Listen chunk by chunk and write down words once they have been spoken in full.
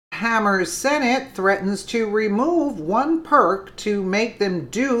hammers Senate, threatens to remove one perk to make them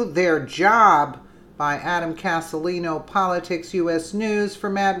do their job. By Adam Castellino, Politics U.S. News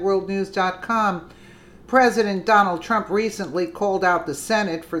for MadWorldNews.com. President Donald Trump recently called out the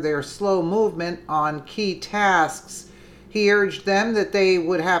Senate for their slow movement on key tasks. He urged them that they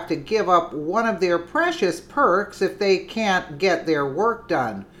would have to give up one of their precious perks if they can't get their work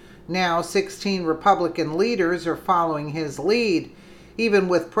done. Now, 16 Republican leaders are following his lead. Even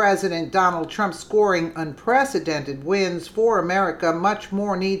with President Donald Trump scoring unprecedented wins for America, much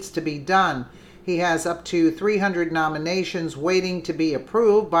more needs to be done. He has up to 300 nominations waiting to be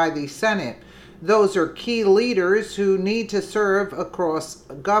approved by the Senate. Those are key leaders who need to serve across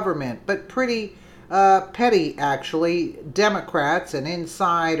government, but pretty petty, actually. Democrats and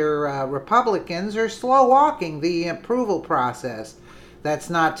insider Republicans are slow walking the approval process. That's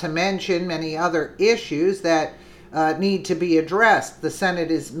not to mention many other issues that need to be addressed. The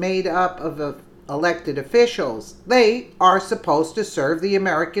Senate is made up of elected officials. They are supposed to serve the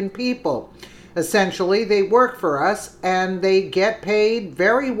American people. Essentially, they work for us, and they get paid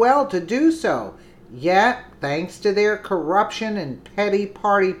very well to do so. Yet, thanks to their corruption and petty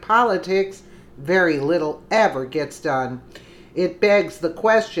party politics, very little ever gets done. It begs the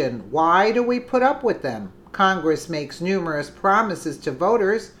question, why do we put up with them? Congress makes numerous promises to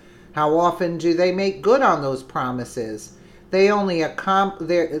voters. How often do they make good on those promises? Their only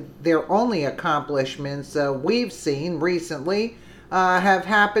accomplishments we've seen recently have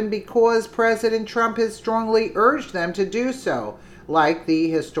happened because President Trump has strongly urged them to do so, like the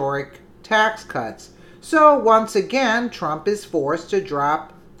historic tax cuts. So once again, Trump is forced to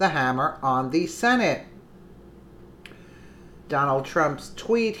drop the hammer on the Senate. Donald Trump's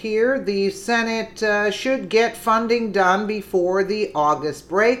tweet here: the Senate should get funding done before the August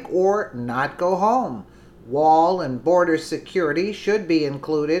break or not go home. Wall and border security should be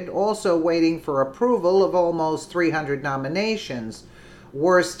included, also waiting for approval of almost 300 nominations.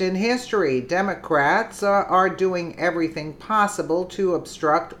 Worst in history, Democrats are doing everything possible to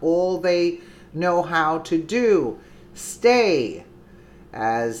obstruct all they know how to do. Stay.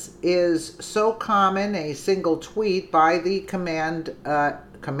 As is so common, a single tweet by the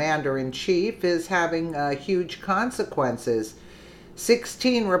commander-in-chief is having huge consequences.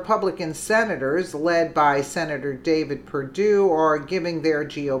 16 Republican senators, led by Senator David Perdue, are giving their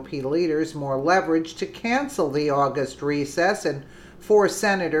GOP leaders more leverage to cancel the August recess and force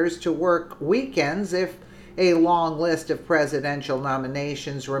senators to work weekends if a long list of presidential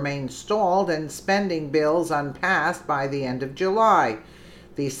nominations remains stalled and spending bills unpassed by the end of July.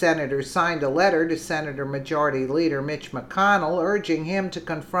 The senators signed a letter to Senate Majority Leader Mitch McConnell urging him to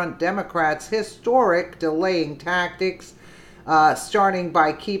confront Democrats' historic delaying tactics, starting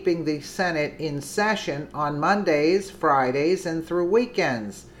by keeping the Senate in session on Mondays, Fridays, and through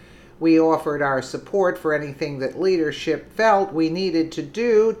weekends. We offered our support for anything that leadership felt we needed to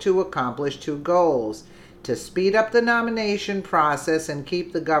do to accomplish two goals: to speed up the nomination process and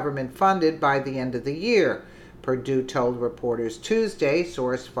keep the government funded by the end of the year, Perdue told reporters Tuesday,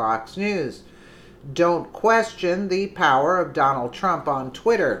 source Fox News. Don't question the power of Donald Trump on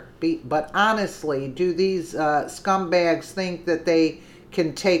Twitter. But honestly, do these scumbags think that they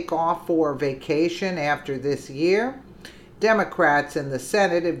can take off for vacation after this year? Democrats in the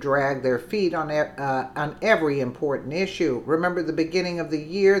Senate have dragged their feet on every important issue. Remember the beginning of the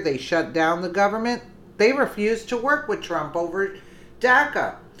year, they shut down the government? They refused to work with Trump over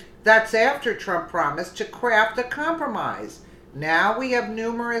DACA. That's after Trump promised to craft a compromise. Now we have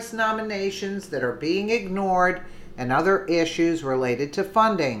numerous nominations that are being ignored and other issues related to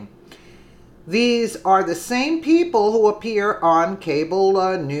funding. These are the same people who appear on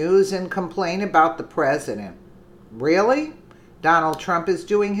cable news and complain about the president. Really? Donald Trump is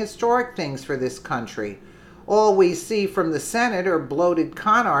doing historic things for this country. All we see from the Senate are bloated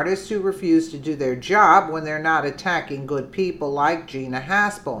con artists who refuse to do their job when they're not attacking good people like Gina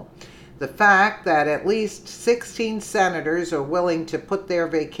Haspel. The fact that at least 16 senators are willing to put their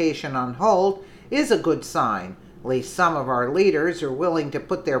vacation on hold is a good sign. At least some of our leaders are willing to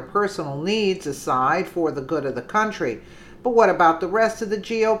put their personal needs aside for the good of the country. But what about the rest of the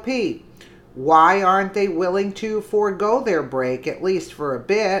GOP? Why aren't they willing to forego their break, at least for a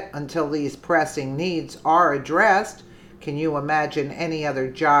bit, until these pressing needs are addressed? Can you imagine any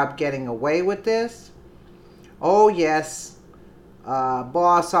other job getting away with this? Oh yes,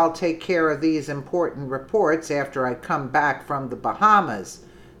 boss, I'll take care of these important reports after I come back from the Bahamas.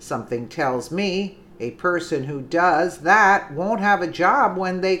 Something tells me a person who does that won't have a job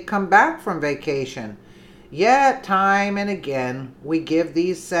when they come back from vacation. Yet, time and again, we give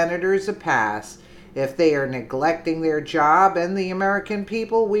these senators a pass. If they are neglecting their job and the American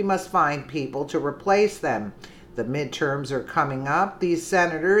people, we must find people to replace them. The midterms are coming up. These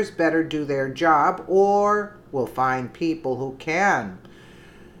senators better do their job, or we'll find people who can.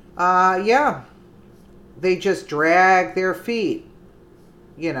 Yeah, they just drag their feet,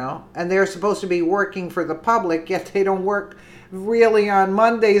 and they're supposed to be working for the public, yet they don't work really on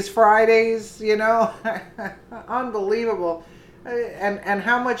Mondays, Fridays, Unbelievable. And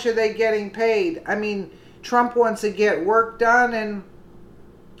how much are they getting paid? I mean, Trump wants to get work done, and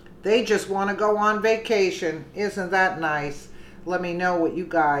they just want to go on vacation. Isn't that nice? Let me know what you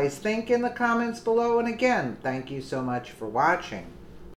guys think in the comments below. And again, thank you so much for watching.